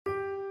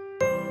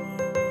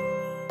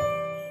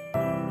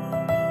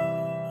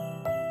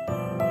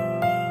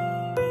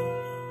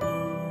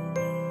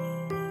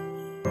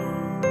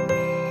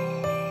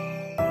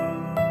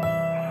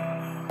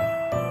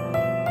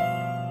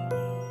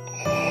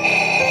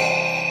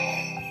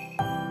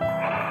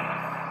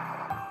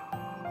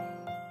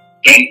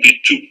Don't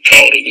be too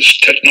proud of this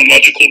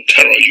technological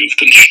terror you've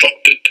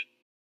constructed.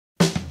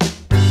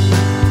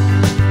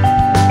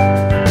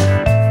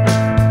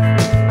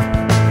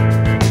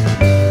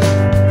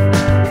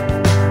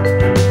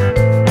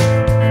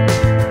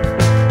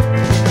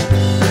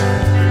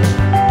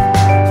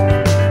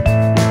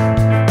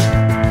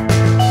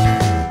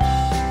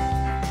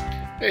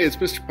 Hey, it's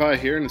Mr. Pie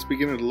here, and it's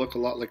beginning to look a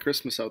lot like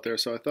Christmas out there,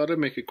 so I thought I'd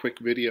make a quick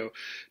video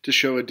to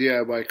show a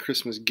DIY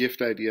Christmas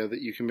gift idea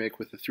that you can make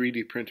with a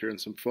 3D printer and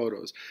some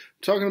photos.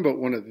 I'm talking about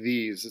one of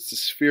these. It's a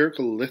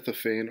spherical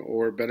lithophane,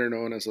 or better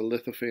known as a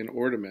lithophane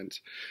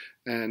ornament,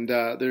 and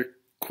they're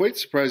quite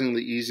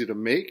surprisingly easy to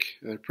make.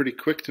 They're pretty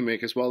quick to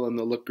make as well, and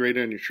they'll look great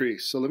on your tree.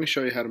 So let me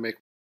show you how to make.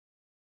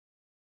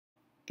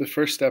 The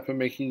first step in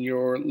making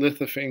your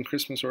lithophane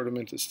Christmas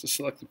ornament is to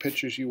select the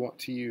pictures you want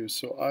to use.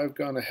 So I've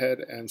gone ahead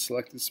and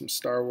selected some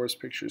Star Wars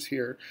pictures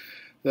here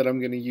that I'm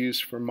going to use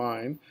for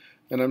mine.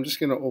 And I'm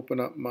just going to open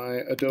up my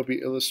Adobe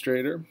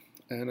Illustrator,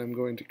 and I'm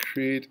going to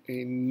create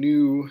a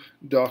new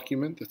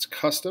document that's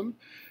custom.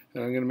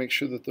 And I'm going to make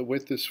sure that the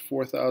width is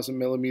 4,000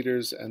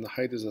 millimeters and the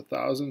height is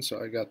 1,000.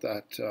 So I got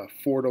that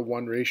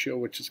 4:1 ratio,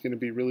 which is going to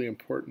be really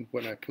important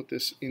when I put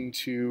this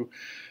into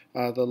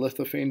the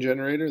lithophane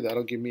generator.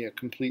 That'll give me a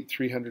complete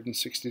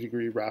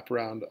 360-degree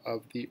wraparound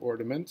of the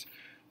ornament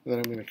that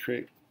I'm going to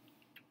create.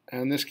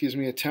 And this gives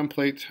me a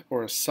template,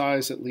 or a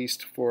size at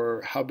least,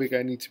 for how big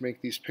I need to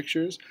make these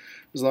pictures.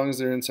 As long as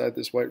they're inside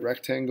this white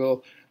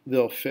rectangle,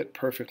 they'll fit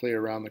perfectly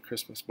around the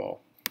Christmas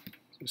ball. So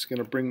I'm just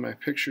going to bring my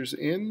pictures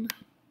in.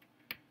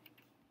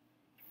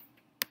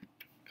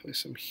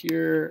 Place them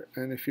here,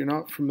 and if you're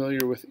not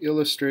familiar with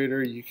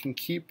Illustrator, you can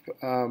keep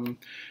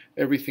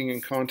everything in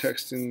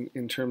context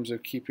in terms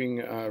of keeping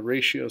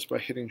ratios by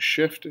hitting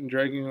Shift and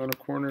dragging on a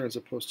corner as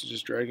opposed to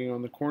just dragging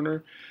on the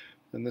corner,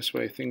 and this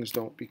way things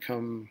don't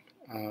become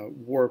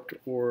warped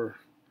or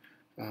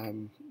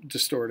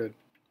distorted.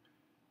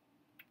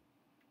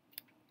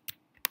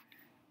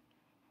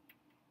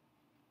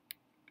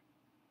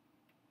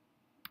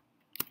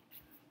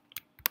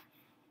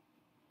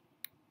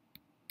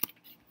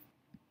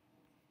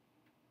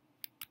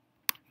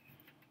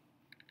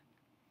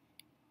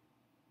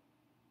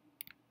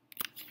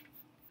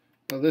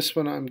 Now this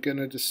one I'm going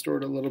to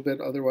distort a little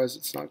bit, otherwise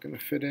it's not going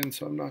to fit in,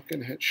 so I'm not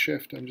going to hit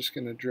Shift. I'm just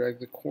going to drag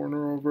the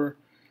corner over,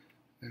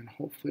 and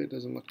hopefully it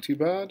doesn't look too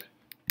bad.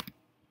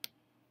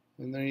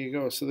 And there you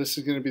go. So this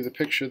is going to be the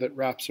picture that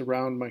wraps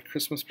around my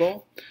Christmas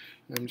ball.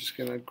 I'm just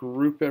going to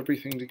group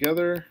everything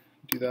together.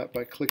 Do that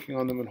by clicking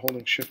on them and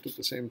holding Shift at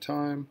the same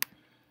time.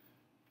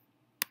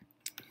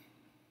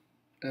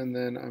 And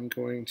then I'm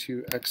going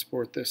to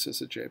export this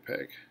as a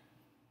JPEG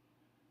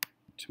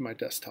to my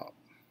desktop.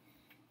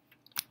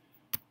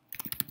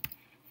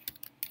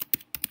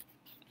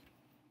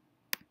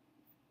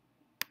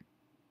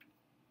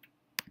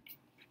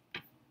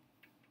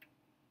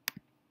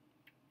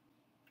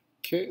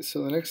 Okay,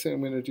 so the next thing I'm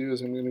going to do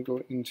is I'm going to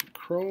go into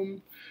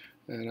Chrome,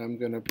 and I'm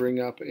going to bring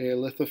up a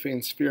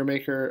Lithophane Sphere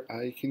Maker.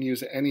 You can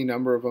use any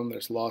number of them.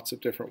 There's lots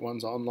of different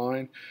ones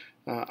online.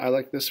 I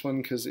like this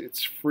one because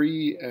it's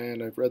free,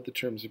 and I've read the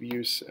terms of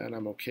use, and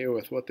I'm okay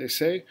with what they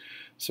say.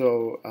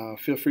 So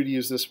feel free to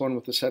use this one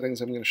with the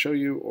settings I'm going to show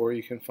you, or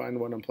you can find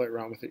one and play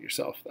around with it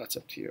yourself. That's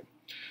up to you.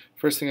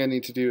 First thing I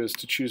need to do is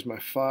to choose my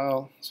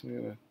file. So I'm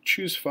going to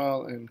choose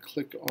File and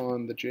click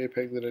on the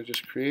JPEG that I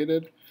just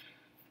created.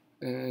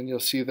 And you'll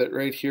see that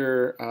right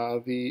here,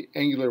 the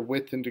angular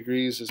width in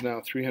degrees is now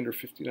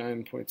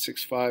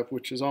 359.65,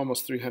 which is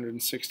almost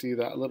 360.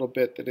 That little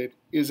bit that it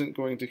isn't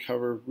going to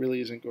cover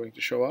really isn't going to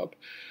show up.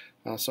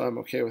 So I'm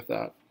okay with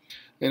that.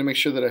 I'm going to make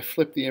sure that I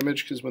flip the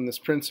image, because when this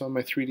prints on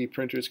my 3D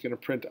printer, it's going to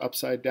print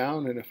upside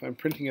down. And if I'm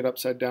printing it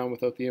upside down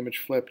without the image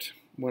flipped,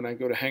 when I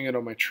go to hang it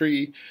on my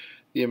tree,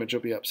 the image will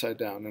be upside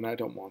down, and I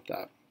don't want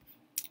that.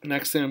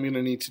 Next thing I'm going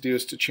to need to do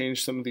is to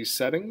change some of these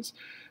settings.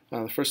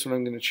 The first one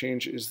I'm going to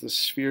change is the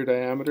sphere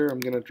diameter. I'm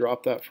going to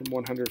drop that from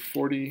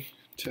 140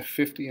 to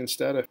 50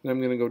 instead. And I'm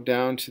going to go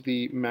down to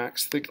the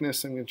max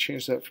thickness. I'm going to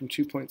change that from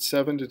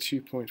 2.7 to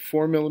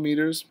 2.4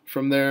 millimeters.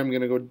 From there I'm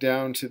going to go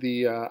down to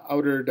the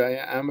outer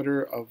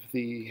diameter of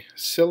the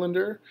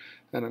cylinder,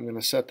 and I'm going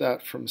to set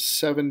that from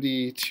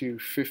 70 to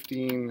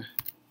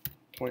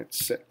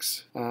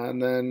 15.6.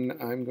 And then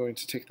I'm going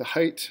to take the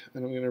height,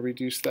 and I'm going to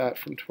reduce that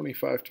from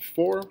 25 to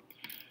 4.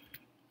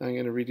 I'm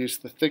going to reduce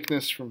the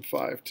thickness from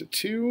 5 to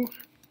 2,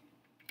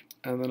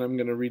 and then I'm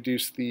going to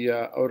reduce the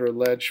outer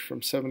ledge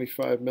from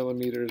 75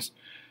 millimeters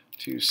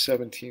to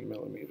 17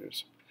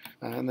 millimeters.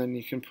 And then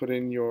you can put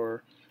in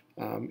your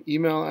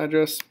email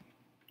address,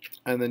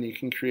 and then you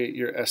can create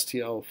your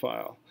STL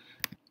file.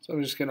 So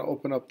I'm just going to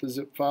open up the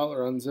zip file, or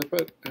unzip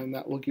it, and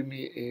that will give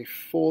me a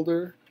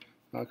folder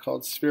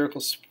called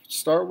Spherical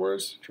Star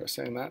Wars. Try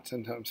saying that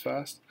 10 times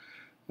fast.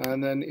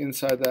 And then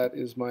inside that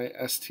is my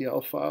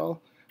STL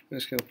file. I'm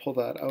just going to pull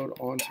that out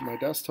onto my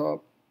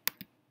desktop.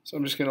 So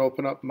I'm just going to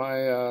open up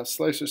my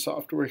slicer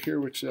software here,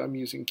 which I'm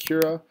using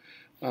Cura.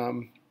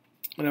 And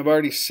I've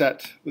already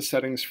set the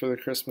settings for the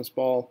Christmas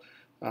ball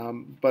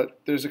But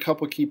there's a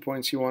couple key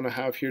points you want to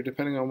have here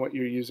depending on what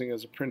you're using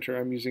as a printer.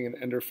 I'm using an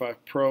Ender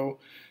 5 Pro.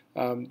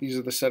 These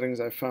are the settings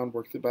I found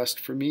work the best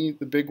for me.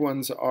 The big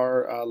ones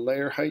are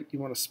layer height. You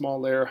want a small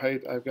layer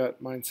height. I've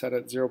got mine set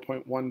at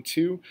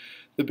 0.12.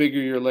 The bigger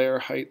your layer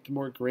height, the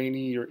more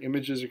grainy your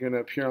images are going to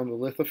appear on the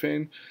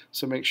lithophane,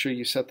 so make sure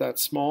you set that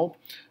small.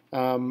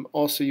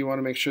 Also, you want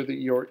to make sure that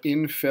your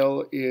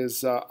infill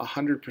is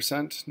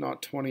 100%,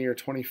 not 20 or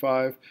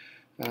 25.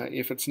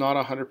 If it's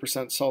not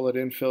 100% solid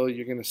infill,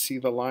 you're going to see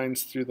the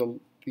lines through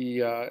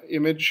the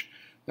image,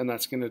 and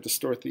that's going to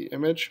distort the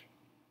image.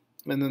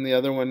 And then the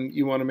other one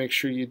you want to make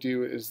sure you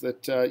do is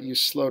that you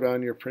slow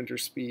down your printer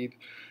speed.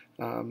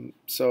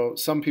 So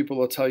some people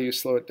will tell you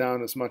slow it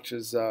down as much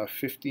as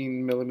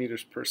 15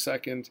 millimeters per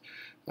second.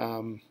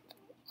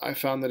 I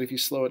found that if you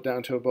slow it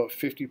down to about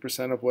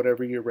 50% of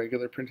whatever your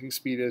regular printing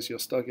speed is, you'll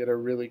still get a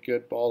really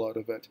good ball out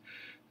of it.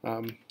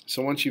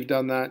 So once you've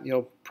done that,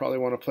 you'll probably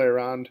want to play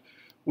around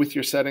with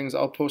your settings.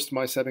 I'll post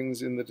my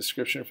settings in the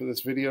description for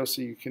this video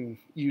so you can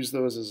use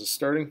those as a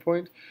starting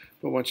point.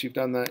 But once you've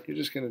done that, you're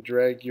just going to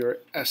drag your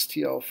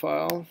STL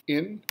file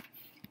in.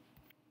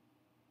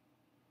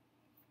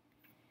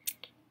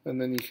 And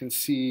then you can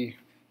see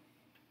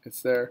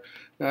it's there.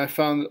 Now I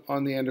found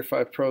on the Ender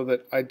 5 Pro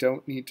that I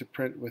don't need to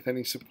print with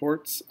any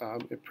supports.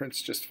 It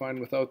prints just fine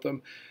without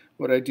them.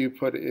 What I do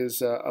put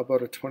is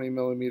about a 20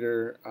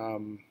 millimeter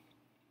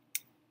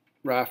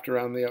raft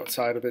around the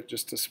outside of it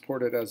just to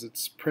support it as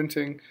it's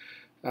printing.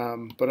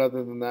 But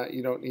other than that,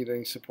 you don't need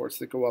any supports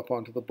that go up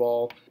onto the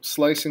ball.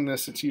 Slicing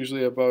this, it's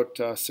usually about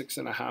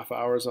 6.5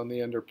 hours on the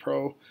Ender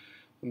Pro,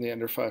 on the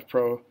Ender 5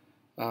 Pro.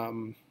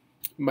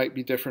 Might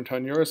be different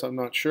on yours, I'm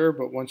not sure,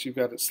 but once you've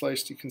got it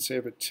sliced, you can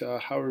save it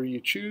however you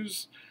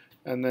choose,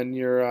 and then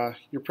you're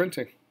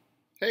printing.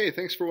 Hey,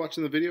 thanks for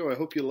watching the video. I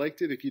hope you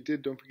liked it. If you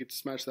did, don't forget to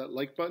smash that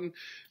like button.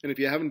 And if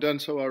you haven't done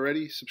so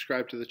already,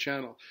 subscribe to the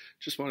channel.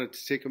 Just wanted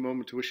to take a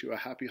moment to wish you a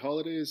happy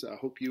holidays. I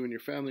hope you and your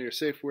family are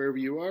safe wherever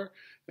you are,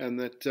 and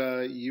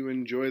that you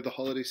enjoy the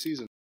holiday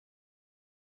season.